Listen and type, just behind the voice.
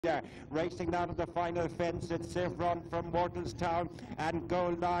Yeah, racing down to the final fence, it's Sivron from Mortalstown and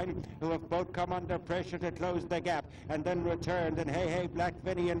Goldline, who have both come under pressure to close the gap and then returned. And hey, Black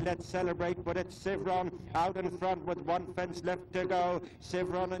Vinny and Let's Celebrate, but it's Sivron out in front with one fence left to go.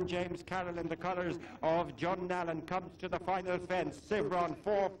 Sivron and James Carroll in the colours of John Nallen comes to the final fence. Sivron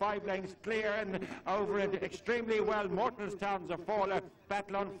 4-5 lengths clear and over it extremely well. Mortalstown's a faller,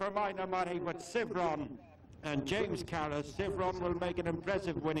 battle on for minor money, but Sivron and James Carroll. Sivron will make an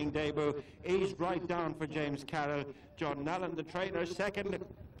impressive winning debut. Eased right down for James Carroll. John Nallen, the trainer, second.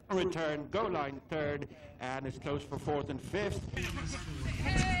 Return, Goldline third, and it's close for fourth and fifth.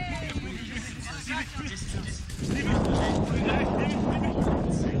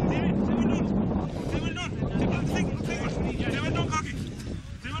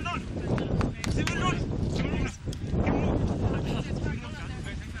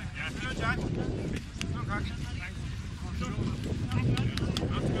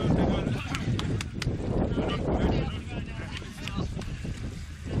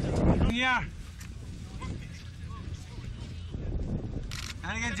 Yeah.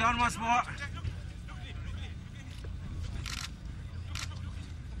 And again, John, once more.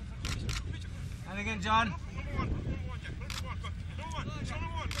 And again, John.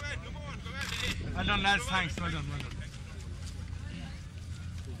 Well done, lads. Thanks. Well done.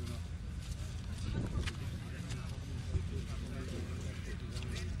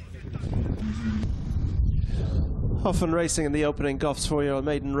 Often racing in the opening Goffs 4-year-old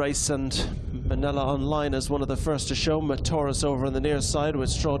maiden race, and Minella On is one of the first to show. Taurus over on the near side with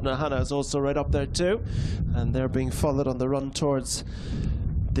Strodna Hannah is also right up there too, and they're being followed on the run towards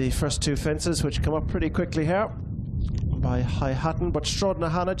the first two fences, which come up pretty quickly here by High Hatton, but Strodna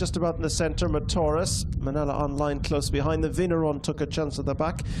Hannah just about in the centre. Taurus, Minella On close behind. The Minella On took a chance at the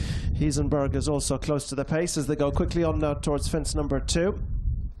back. Heisenberg is also close to the pace as they go quickly on now towards fence number 2,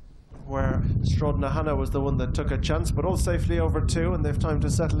 where Strodna Hannah was the one that took a chance, but all safely over 2, and they've time to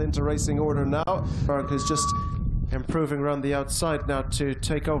settle into racing order now. Berg is just improving around the outside now to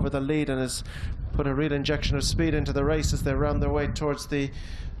take over the lead and has put a real injection of speed into the race as they round their way towards the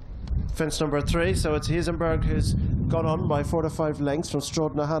fence number 3. So it's Heisenberg who's gone on by 4 to 5 lengths from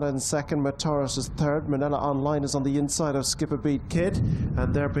Strodna Hannah in second. Taurus is third. Minella On is on the inside of Skip a Beat Kid,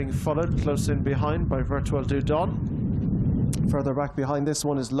 and they're being followed close in behind by Virtual Do Don. Further back behind this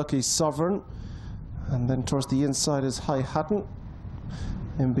one is Lucky Sovereign, and then towards the inside is High Hatton.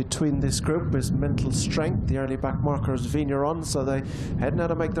 In between this group is Mental Strength. The early back marker is On, so they head now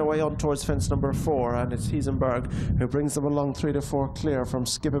to make their way on towards fence number 4, and it's Heisenberg who brings them along 3 to 4 clear from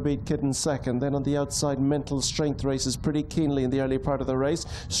Skip a Beat Kid in second. Then on the outside, Mental Strength races pretty keenly in the early part of the race.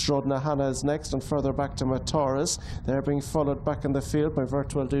 Strodna Hannah is next, and further back to Taurus. They're being followed back in the field by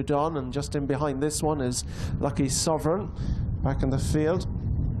Virtual Do Don, and just in behind this one is Lucky Sovereign. Back in the field,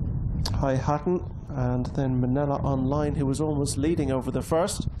 High Hatton, and then Minella On, who was almost leading over the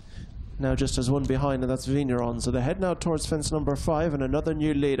first. Now just as one behind, and that's On. So they head now towards fence number 5, and another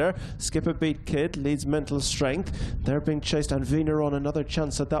new leader. Skip a Beat Kid leads Mental Strength. They're being chased, and On, another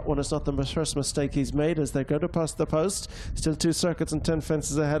chance at that one. It's not the first mistake he's made as they go to pass the post. Still 2 circuits and 10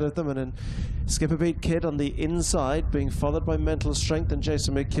 fences ahead of them, and then Skip a Beat Kid on the inside, being followed by Mental Strength and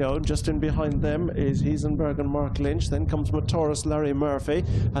Jason McKeown. Just in behind them is Heisenberg and Mark Lynch. Then comes Taurus, Larry Murphy,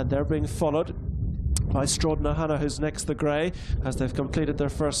 and they're being followed by Strodna Hannah, who's next, the grey, as they've completed their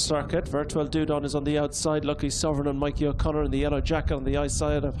first circuit. Virtual Do Don is on the outside. Lucky Sovereign and Mikey O'Connor in the yellow jacket on the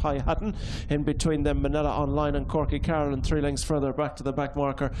outside of High Hatton. In between them, Minella On and Corky Carroll, and 3 lengths further back to the back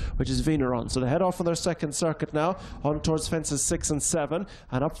marker, which is On. So they head off on their second circuit now, on towards fences 6 and 7,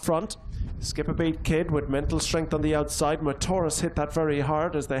 and up front, Skip a Beat Kid with Mental Strength on the outside. Taurus hit that very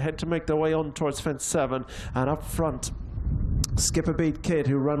hard as they head to make their way on towards fence 7, and up front, Skip a Beat Kid,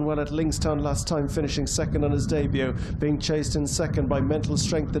 who ran well at Lingstown last time, finishing second on his debut, being chased in second by Mental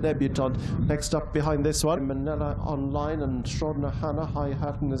Strength, the debutant. Next up behind this one, Minella On and Strodna Hannah. High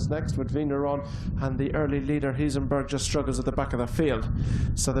Hatton is next with On, and the early leader Heisenberg just struggles at the back of the field.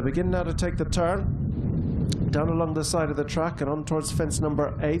 So they begin now to take the turn down along the side of the track and on towards fence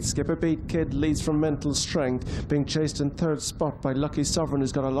number 8. Skip a Beat Kid leads from Mental Strength, being chased in third spot by Lucky Sovereign,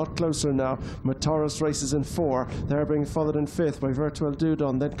 who's got a lot closer now. Taurus races in 4. They're being followed in 5th by Virtual Do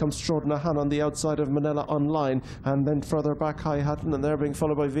Don. Then comes Strodna Hannah on the outside of Minella On, and then further back High Hatton, and they're being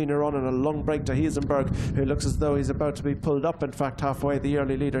followed by On, and a long break to Heisenberg, who looks as though he's about to be pulled up. In fact, halfway, the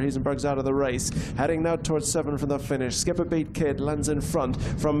early leader Heisenberg's out of the race. Heading now towards 7 from the finish. Skip a Beat Kid lands in front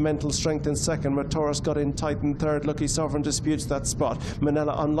from Mental Strength in second. Taurus got in tight in third. Lucky Sovereign disputes that spot.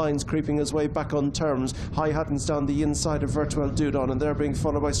 Minella Online's creeping his way back on terms. High Hatton's down the inside of Virtual Do Don, and they're being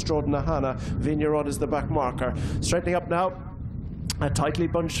followed by Strodna Hannah. On is the back marker. Straightening up now A tightly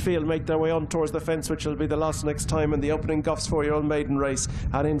bunched field make their way on towards the fence, which will be the last next time in the opening Goffs 4-year-old maiden race.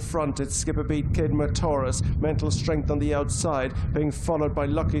 And in front, it's Skip a Beat Kid Matoris. Mental Strength on the outside, being followed by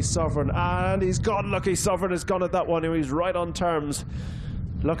Lucky Sovereign. And he's gone. Lucky Sovereign has gone at that one. He's right on terms.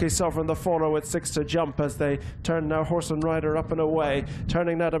 Lucky Sovereign, the follower, with 6 to jump as they turn now horse and rider up and away.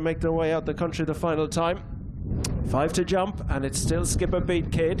 Turning now to make their way out the country the final time. 5 to jump, and it's still Skip a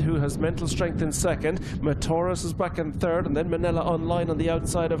Beat Kid, who has Mental Strength in second. Matoris is back in third, and then Minella Online on the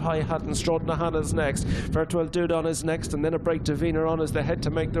outside of High Hat, and Strodnahanna's next. Virtual Dudon is next, and then a break to Wiener On as they head to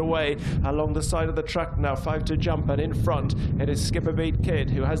make their way along the side of the track now. 5 to jump, and in front it is Skip a Beat Kid,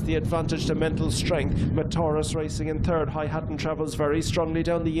 who has the advantage to Mental Strength. Matoris racing in third. High Hat travels very strongly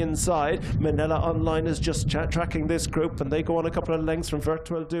down the inside. Minella Online is just tracking this group, and they go on a couple of lengths from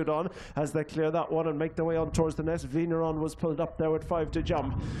Virtual Dudon as they clear that one and make their way on towards the nest. Wiener On was pulled up there with 5 to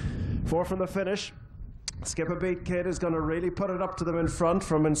jump. 4 from the finish. Skip a Beat Kid is going to really put it up to them in front.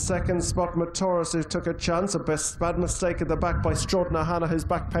 From in second spot, Matoris, who took a chance. A bad mistake at the back by Strodnahanna, who's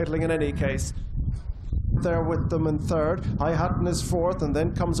backpedaling in any case. There with them in third. High Hatton is fourth, and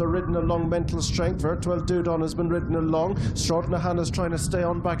then comes a ridden along Mental Strength. Virtual Dudon has been ridden along. Strodnahanna's trying to stay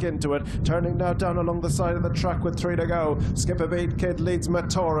on back into it. Turning now down along the side of the track with 3 to go. Skip a Beat Kid leads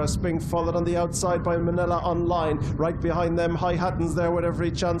Matoris, being followed on the outside by Minella Online. Right behind them, High Hatton's there with every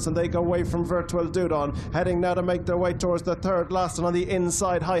chance, and they go away from Virtual Dudon. Heading now to make their way towards the third last, and on the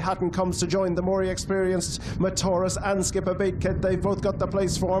inside, High Hatton comes to join the more experienced Matoris and Skip a Beat Kid. They've both got the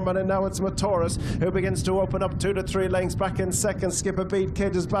place for him, and now it's Matoris who begins to open up 2 to 3 lengths. Back in second, Skip a Beat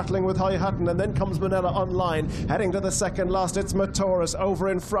Kid is battling with High Hatton, and then comes Minella Online. Heading to the second last, it's Matoris over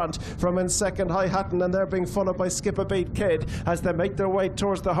in front. From in second, High Hatton, and they're being followed by Skip a Beat Kid as they make their way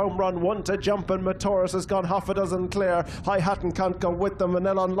towards the home run. 1 to jump, and Matoris has gone half a dozen clear. High Hatton can't go with them.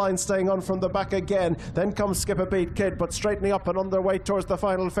 Minella Online staying on from the back again. Then comes Skip a Beat Kid, but straightening up and on their way towards the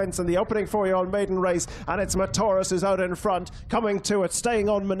final fence in the opening 4-year-old maiden race, and it's Matoris who's out in front, coming to it, staying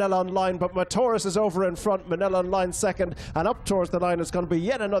on Minella Online, but Matoris is over in front. Minella Online second, and up towards the line is going to be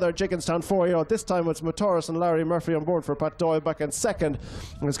yet another Jigginstown 4-year-old. This time it's Matoris and Larry Murphy on board for Pat Doyle. Back in second,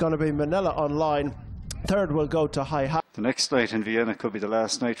 it's going to be Minella Online. Third will go to High Hat. The next night in Vienna could be the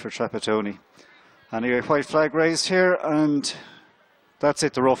last night for Trapattoni. Anyway, white flag raised here, and that's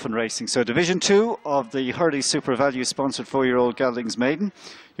it, the rough and racing. So Division 2 of the Hurley Super Value sponsored 4-year-old geldings maiden.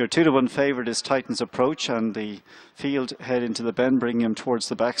 Your 2 to 1 favourite is Titan's Approach, and the field head into the bend, bringing him towards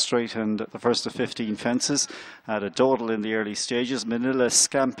the back straight and the first of 15 fences. At a dawdle in the early stages. Minella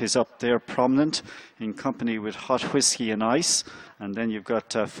Scamp is up there prominent in company with Hot Whiskey and Ice. And then you've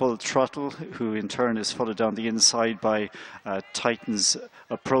got Full Throttle, who in turn is followed down the inside by Titan's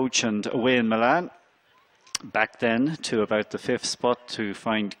Approach and Away in Milan. Back then to about the 5th spot to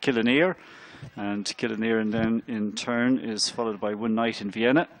find Killinear, and Killinear and then in turn is followed by One Night in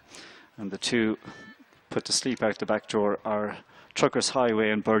Vienna, and the 2 put to sleep out the back door are Truckers Highway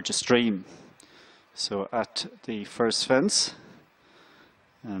and Burgess Stream. So at the first fence,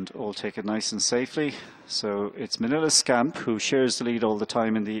 and all take it nice and safely. So it's Minella Scamp who shares the lead all the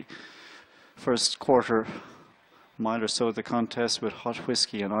time in the first quarter mile or so of the contest with Hot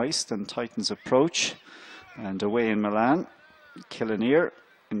Whiskey and Ice, then Titan's Approach and Away in Milan. Killinear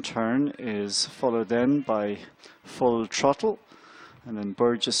in turn is followed then by Full Throttle, and then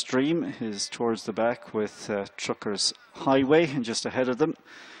Burgess Stream is towards the back with Truckers Highway, and just ahead of them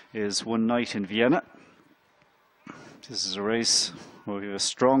is One Night in Vienna. This is a race where we have a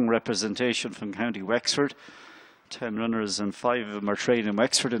strong representation from County Wexford. 10 runners and 5 of them are trained in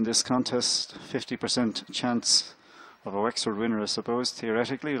Wexford in this contest. 50% chance of a Wexford winner, I suppose,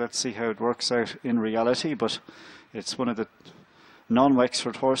 theoretically. Let's see how it works out in reality, but it's one of the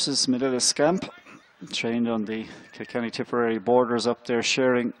non-Wexford horses, Minella Scamp, trained on the Kilkenny-Tipperary borders up there,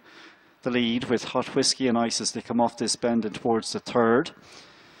 sharing the lead with Hot Whiskey and Ice as they come off this bend and towards the third.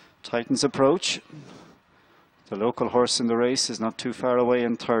 Titan's Approach, the local horse in the race, is not too far away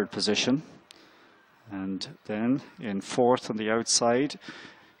in third position. And then in fourth on the outside,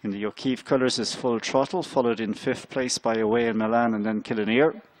 in the O'Keefe colours, is Full Throttle, followed in 5th place by Away in Milan and then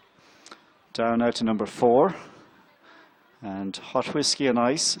Killinear. Down now to number 4. And Hot Whiskey and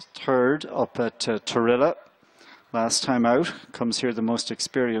Ice, third up at Torilla. Last time out, comes here the most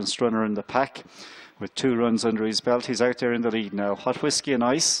experienced runner in the pack with 2 runs under his belt. He's out there in the lead now. Hot Whiskey and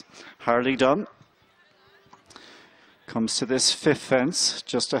Ice, hardly done. Comes to this 5th fence,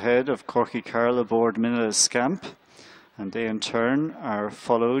 just ahead of Corky Carroll aboard Minella Scamp. And they in turn are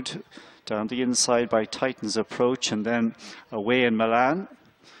followed down the inside by Titan's Approach and then Away in Milan.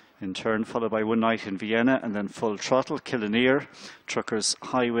 In turn followed by One Night in Vienna, and then Full Throttle, Killinear, Truckers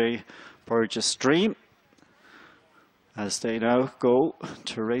Highway, Burgess Stream. as they now go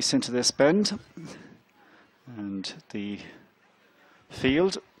to race into this bend, and the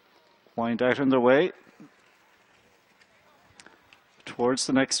field wind out on their way towards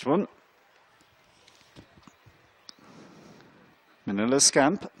the next one. Minella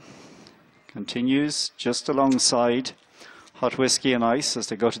Scamp continues just alongside Hot Whiskey and Ice as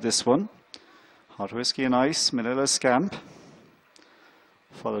they go to this one. Hot Whiskey and Ice, Minella Scamp,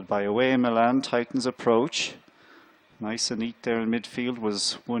 followed by Away in Milan, Titans Approach. Nice and neat there in midfield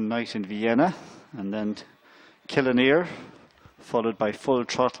was One Night in Vienna, and then Killinear, followed by Full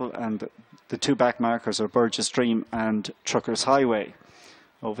Throttle, and the two back markers are Burgess Dream and Truckers Highway.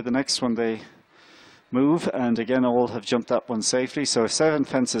 Over the next one they move, and again all have jumped that one safely, so 7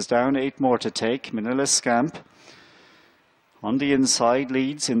 fences down, 8 more to take. Minella Scamp on the inside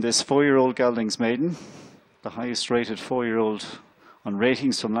leads in this 4-year-old Geldings maiden. The highest rated 4-year-old on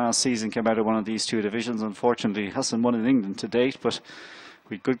ratings from last season came out of one of these two divisions. Unfortunately, hasn't won in England to date, but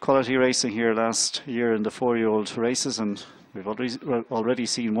we had good quality racing here last year in the 4-year-old races, and we've already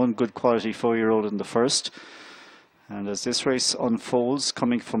seen one good quality 4-year-old in the first. And as this race unfolds,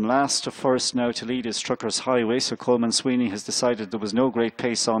 coming from last to first now to lead is Truckers Highway. So Coleman Sweeney has decided there was no great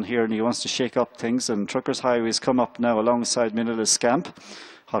pace on here and he wants to shake up things, and Truckers Highway has come up now alongside Minella Scamp,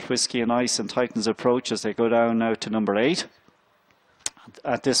 Hot Whiskey and Ice and Titans Approach as they go down now to number 8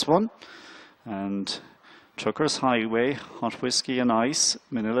 at this one. And Truckers Highway, Hot Whiskey and Ice,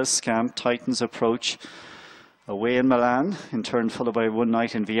 Minella Scamp, Titans Approach, Away in Milan, in turn followed by One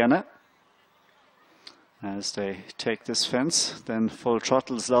Night in Vienna. As they take this fence, then Full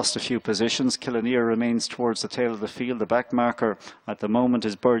Throttle's lost a few positions. Killinear remains towards the tail of the field. The back marker at the moment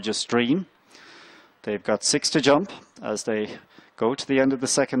is Burgess Dream. They've got 6 to jump as they go to the end of the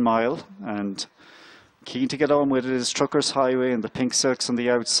second mile, and keen to get on with it is Truckers Highway and the Pink Silks on the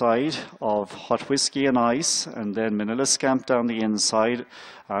outside of Hot Whiskey and Ice, and then Minella Scamp down the inside.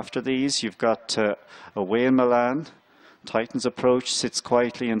 After these, you've got Away in Milan. Titans Approach sits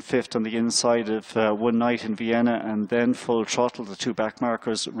quietly in 5th on the inside of One Night in Vienna, and then Full Throttle. The two back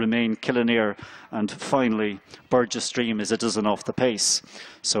markers remain Killinear, and finally Burgess Dream is a dozen off the pace.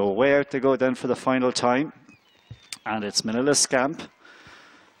 So away out they go then for the final time, and it's Minella Scamp,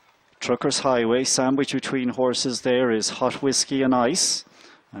 Truckers Highway. Sandwich between horses there is Hot Whiskey and Ice,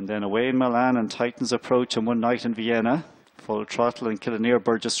 and then Away in Milan and Titans Approach and One Night in Vienna. Full Throttle and Killinear.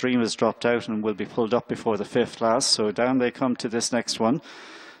 Burgess Dream has dropped out and will be pulled up before the 5th last. So down they come to this next one.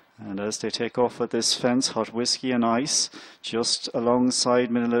 And as they take off at this fence, Hot Whiskey and Ice just alongside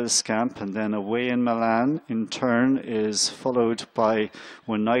Minella Scamp, and then Away in Milan in turn is followed by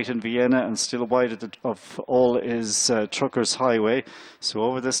One Night in Vienna, and still wide of all is Truckers Highway. So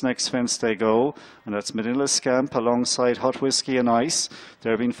over this next fence they go, and that's Minella Scamp alongside Hot Whiskey and Ice.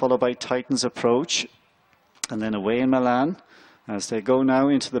 They're being followed by Titans Approach, and then Away in Milan as they go now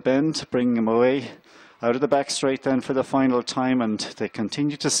into the bend, bringing them away out of the back straight then for the final time, and they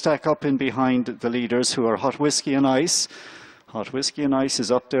continue to stack up in behind the leaders, who are Hot Whiskey and Ice. Hot Whiskey and Ice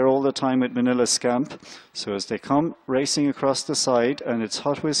is up there all the time with Minella Scamp. So as they come racing across the side, and it's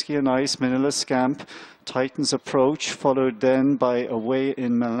Hot Whiskey and Ice, Minella Scamp, Titans Approach, followed then by Away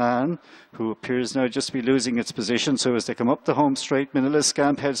in Milan, who appears now just to be losing its position. So as they come up the home straight, Minella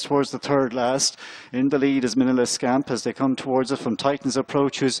Scamp heads towards the 3rd last. In the lead is Minella Scamp as they come towards it from Titans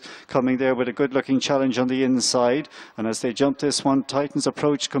Approach, who's coming there with a good looking challenge on the inside. And as they jump this one, Titans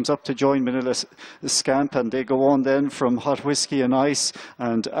Approach comes up to join Minella Scamp, and they go on then from Hot Whiskey and Ice,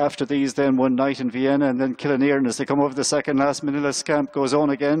 and after these then One Night in Vienna, and then Killinear. And as they come over the second last, Minella Scamp goes on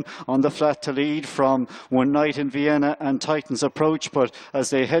again on the flat to lead from One Night in Vienna and Titans Approach. But as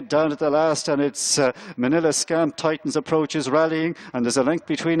they head down at the last, and it's Minella Scamp, Titans Approach is rallying, and there's a length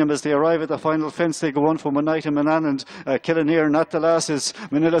between them as they arrive at the final fence. They go on from One Night in Milan and Killinear, and at the last is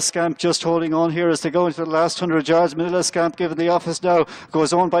Minella Scamp just holding on here as they go into the last 100 yards. Minella Scamp given the office now,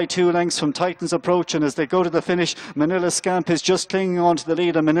 goes on by 2 lengths from Titans Approach, and as they go to the finish, Minella Scamp is just clinging on to the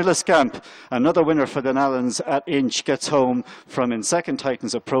lead, and Minella Scamp, another winner for the Nallens at Inch, gets home from in second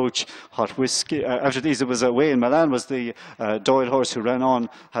Titans Approach. Hot Whiskey, after these it was Away in Milan was the Doyle horse who ran on,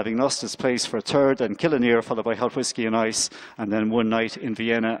 having lost his place for 3rd, and Killinear followed by Hot Whiskey and Ice, and then One Night in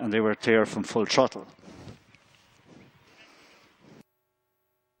Vienna, and they were clear from Full Throttle.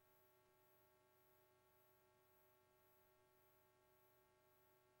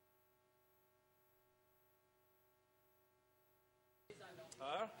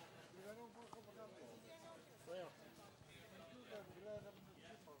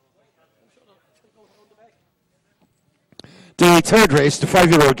 The 3rd race, the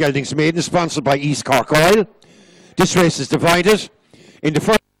 5-year-old Geldings Maiden, sponsored by East Cork Oil. This race is divided in the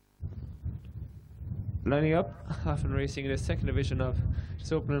first. Lining up, often racing in the second division of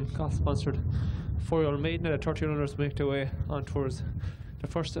this opening Goffs-sponsored 4-year-old maiden, and the 13 runners make their way on towards the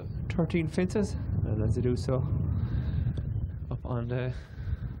first 13 fences, and as they do so, up on the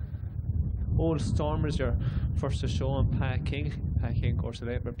Old Storm is your first to show on Pat King. Pat King, of course, a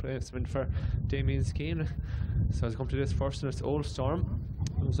late replacement for Damien Skeen. So as I come to this first, and it's Old Storm,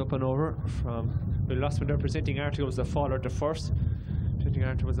 who's up and over from, we lost when they're presenting article was the faller the first. Presenting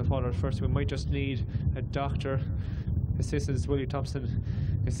article was the faller first. We might just need a doctor. Assistant Willie Thompson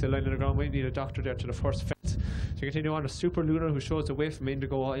is still lying on the ground. We need a doctor there to the first fence. So continue on to Super Lunar, who shows away from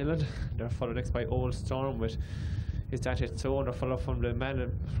Indigo Island. They're followed next by Old Storm with Is That It So? They're followed from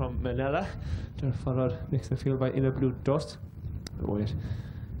Minella. They're followed next in the field by In a Blue Dust. Wait.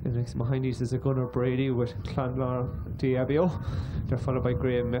 And next behind these is a Gunnar Brady with Clandlar Diabio. They're followed by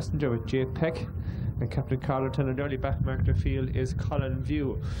Graham Messenger with Jay Peck and Captain Carleton, and the early back mark of the field is Colin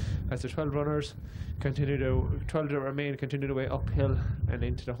View. As the 12 runners continue to, 12 that remain continue their way uphill and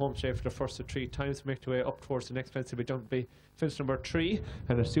into the home straight for the first of 3 times, make their way up towards the next fence to be done by fence number 3,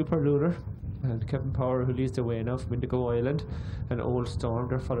 and a Super Lunar and Kevin Power, who leads the way now from Indigo Island, and Old Storm.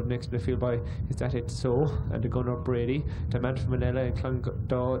 They're followed next in the field by Is That It So? And the Gunnar Brady, the man from Minella and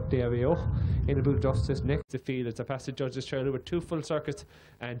Clongdaw Davio. In the Blue Dust is next to the field. It's a past the judges' trailer with 2 full circuits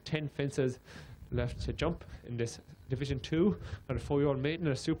and 10 fences left to jump in this Division 2, and a 4-year-old maiden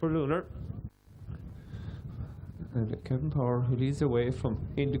and a Super Lunar. And Kevin Power, who leads the way from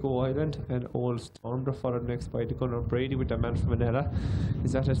Indigo Island, and Old Storm. They're followed next by the Gunnar Brady with the man from Minella.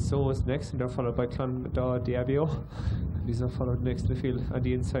 Is That It So? Is next, and they're followed by Clongdaw Diabio. These are followed next in the field on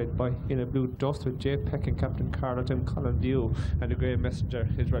the inside by In a Blue Dust with Jay Peck and Captain Carleton, Colin View, and the Grey Messenger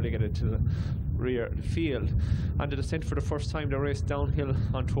is relegated to the rear field. On the descent for the first time, they race downhill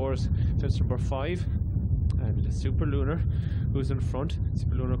on towards fence number 5, and the Super Lunar, who's in front.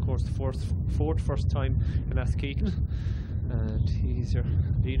 Super Lunar, of course, fourth first time in Askeaton, and he's your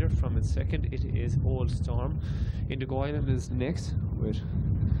leader. From in second, it is Old Storm. Indigo Island is next with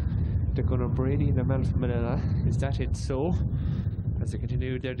the Gunnar Brady and the man from Minella. Is That It So? As they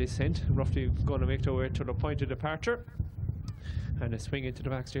continue their descent, roughly going to make their way to the point of departure, and a swing into the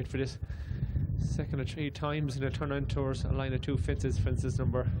back straight for this second of 3 times, and a turn on towards a line of 2 fences, fences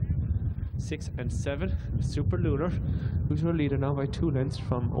number 6 and 7. Super Lunar, who's your leader now by 2 lengths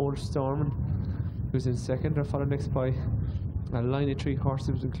from Old Storm, who's in second. They're followed next by a line of 3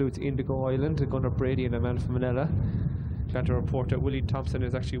 horses, which includes Indigo Island, the Gunnar Brady and a man from Minella. Glad to report that Willie Thompson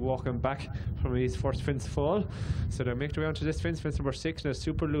is actually walking back from his first fence fall. So they make their way onto this fence, fence number 6, and a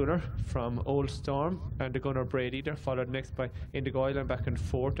Super Lunar from Old Storm and the Gunnar Brady. They're followed next by Indigo Island back and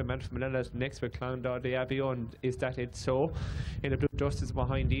forth. The man from Minella is next with Clongdaw Diabio and Is That It So? In the Blue Dust is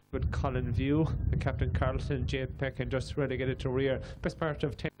behind these with Colin View and Captain Carleton, Jay Peck, and just relegated to rear. Best part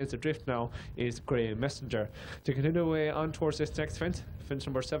of 10 minutes adrift now is Graham Messenger. To continue away on towards this next fence, fence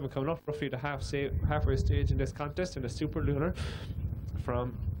number 7 coming up, roughly the halfway stage in this contest, and a Super Lunar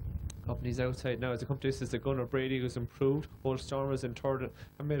from up on his outside now. As I come to this is the Gunnar Brady, who's improved. Old Storm was in third.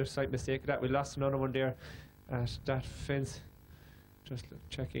 I made a slight mistake of that. We lost another one there at that fence. Just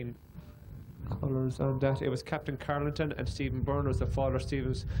checking colours on that. It was Captain Carleton and Stephen Byrne was the faller.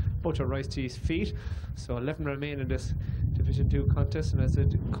 Stephen's both are rise to his feet. So 11 remain in this Division 2 contest, and as they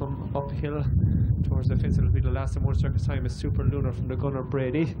come uphill towards the fence, it'll be the last of 1 circuit time is Super Lunar from the Gunnar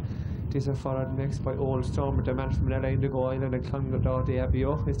Brady. These are followed next by Old Storm with the man from Minella, Indigo Island, and Clongdaw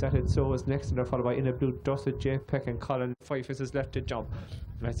Diabio. Is That It So? Is next, and they're followed by In a Blue Dust with Jay Peck and Colin. 5 fences left to jump.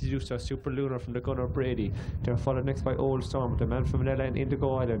 And as you do so, Super Lunar from the Gunnar Brady. They're followed next by Old Storm with the man from Minella and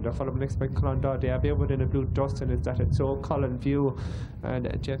Indigo Island. They're followed next by Clongdaw Diabio with In a Blue Dust, and Is That It So? Colin View,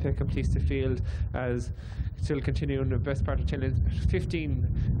 and Jay Peck completes the field as still continuing the best part of 10 lengths,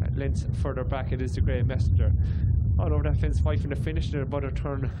 15 lengths further back. It is the Grey Messenger. All over that fence, 5 in the finish. They're about to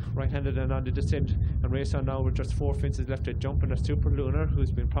turn right-handed and on the descent and race on now with just 4 fences left to jump, and a Super Lunar, who's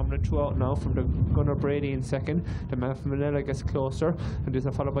been prominent throughout now, from the Gunnar Brady in second. The man from Minella gets closer, and these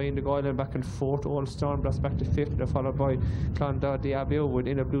are followed by Indigo Island back and forth. Old Storm that's back to 5th. They're followed by Clongdaw Diabio with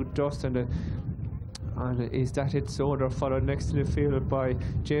In a Blue Dust, and Is That It So? They're followed next to the field by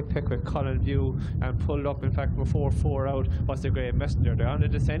Jay Peck with Colin View, and pulled up, in fact, before 4 out was the Grey Messenger. They're on the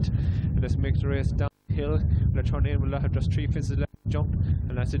descent, and this makes the race downhill. When they turn in, we'll have just 3 fences left to jump,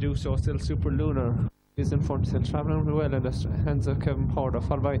 and as they do so, still Super Lunar is in front, still travelling well in the hands of Kevin Power,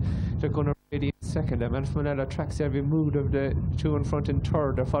 followed by the Gunnar Brady in second. The man from Minella tracks every move of the 2 in front in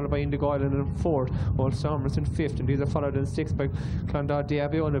third. They're followed by Indigo Island in fourth. Old Storm is in 5th, and these are followed in 6th by Clongdaw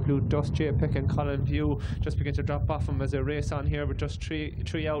Diabio and the Blue Dust. Jay Peck and Colin View just begin to drop off them as they race on here with just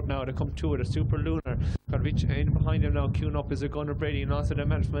three out now. They come 2 with a Super Lunar Going to be in behind him now, queuing up is a Gunnar Brady and also the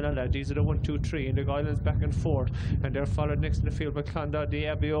man from Minella. These are the 1, 2, 3 in the Islands back and forth, and they're followed next in the field by Clonda, the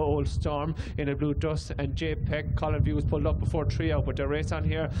Abbey Old Storm in a blue dust, and J Peck. Colin View was pulled up before 3 out, but the race on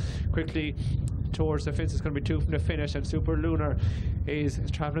here quickly towards the fence is going to be 2 from the finish, and Super Lunar is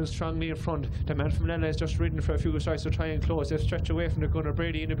travelling strongly in front. The man from Nallen is just ridden for a few strikes to try and close. They've stretched away from the Gunnar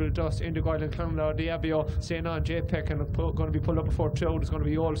Brady in the blue dust, Indigo Island, Clonlaw, the Abbey, staying on J Peck, and going to be pulled up before 2 out. It's going to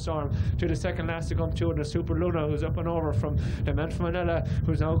be Old Storm to the second last to come 2, and the Super Lunar who's up and over from the man from Minella,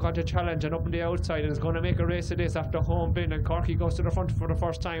 who's now got a challenge and up on the outside and is going to make a race of this after home bin, and Corky goes to the front for the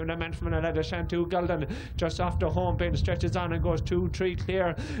first time. The man from Minella, the Shantu Gelding, just after home bin, stretches on and goes 2, 3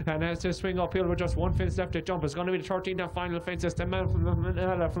 clear, and has to swing uphill with just 1 fence left to jump. It's going to be the 13th and final fence. It's the man from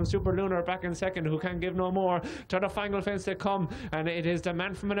Minella from Super Lunar back in second, who can give no more to the final fence to come, and it is the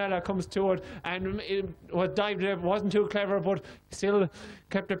man from Minella comes to it, and it was dived. It wasn't too clever, but still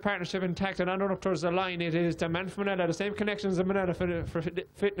kept the partnership intact and on up towards the line. It is the man from Minella, the same connections as Minella for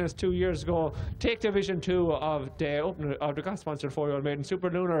fitness 2 years ago. Take Division 2 of the opener of the Goffs sponsored 4-year-old maiden. Super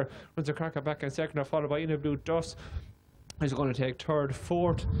Lunar runs a cracker back in second, followed by In a Blue Dust. He's going to take third,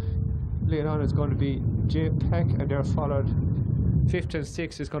 fourth. Later on is going to be J Peck, and they're followed 5th and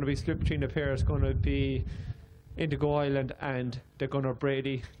 6th is going to be split between the pair. It's going to be Indigo Island and the Gunnar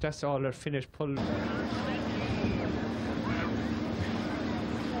Brady. That's all they're finished pulled.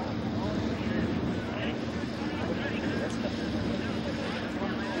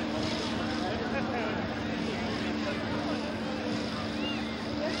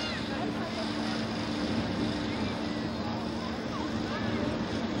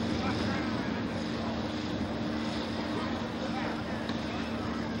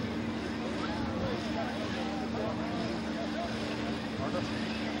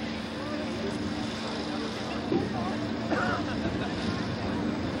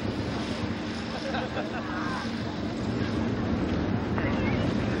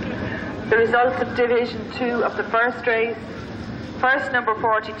 The results of Division 2 of the first race: first number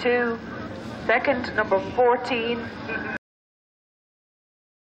 42, second number 14,